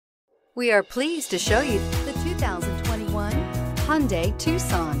We are pleased to show you the 2021 Hyundai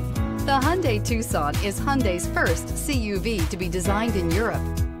Tucson. The Hyundai Tucson is Hyundai's first CUV to be designed in Europe.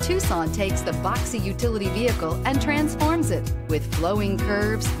 Tucson takes the boxy utility vehicle and transforms it. With flowing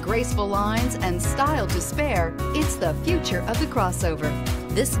curves, graceful lines, and style to spare, it's the future of the crossover.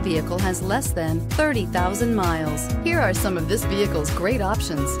 This vehicle has less than 30,000 miles. Here are some of this vehicle's great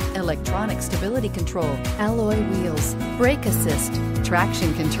options: electronic stability control, alloy wheels, brake assist,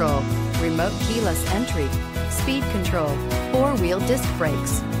 traction control, remote keyless entry, speed control, four-wheel disc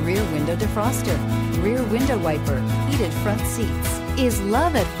brakes, rear window defroster, rear window wiper, heated front seats. Is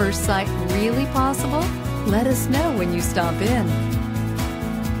love at first sight really possible? Let us know when you stop in.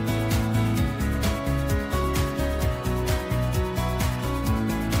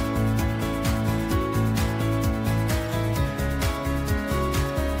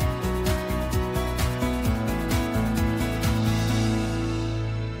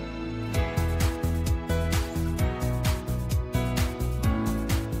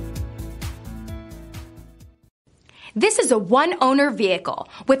 This is a one-owner vehicle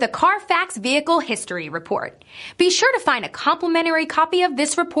with a Carfax Vehicle History Report. Be sure to find a complimentary copy of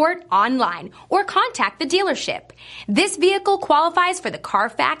this report online or contact the dealership. This vehicle qualifies for the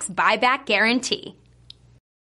Carfax Buyback Guarantee.